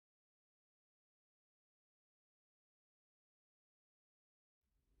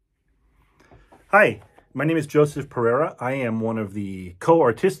Hi, my name is Joseph Pereira. I am one of the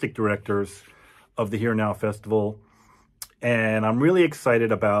co-artistic directors of the Here Now Festival, and I'm really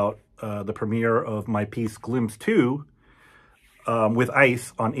excited about the premiere of my piece Glimpse 2 with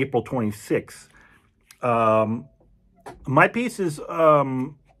ICE on April 26th. My piece is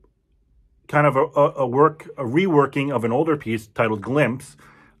kind of a reworking of an older piece titled Glimpse,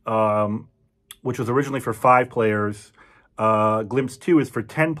 which was originally for 5 players. Glimpse 2 is for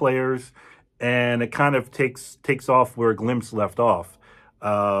 10 players, and it kind of takes off where Glimpse left off.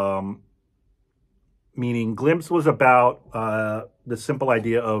 Meaning Glimpse was about the simple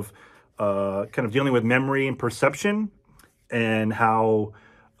idea of kind of dealing with memory and perception, and how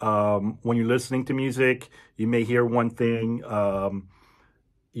when you're listening to music, you may hear one thing,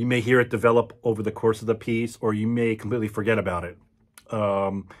 you may hear it develop over the course of the piece, or you may completely forget about it.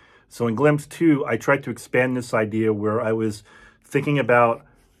 So in Glimpse 2, I tried to expand this idea where I was thinking about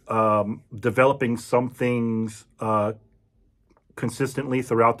developing some things consistently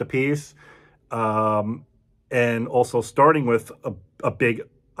throughout the piece, and also starting with a big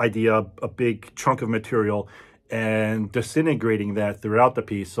idea, a big chunk of material, and disintegrating that throughout the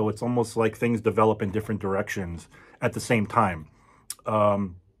piece. So it's almost like things develop in different directions at the same time.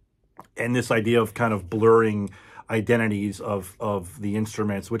 And this idea of kind of blurring identities of the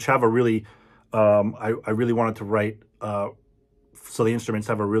instruments, which have a really, I really wanted to write so the instruments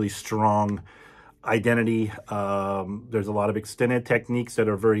have a really strong identity. There's a lot of extended techniques that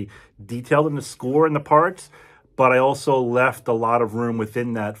are very detailed in the score and the parts, but I also left a lot of room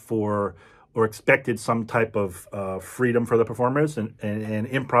within that for, or expected some type of freedom for the performers and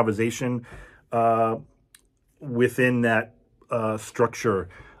improvisation within that structure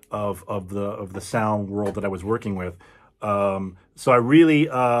of the sound world that I was working with. So I'm really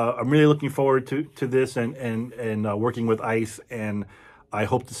looking forward to this and working with ICE, and I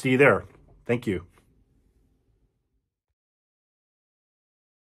hope to see you there. Thank you.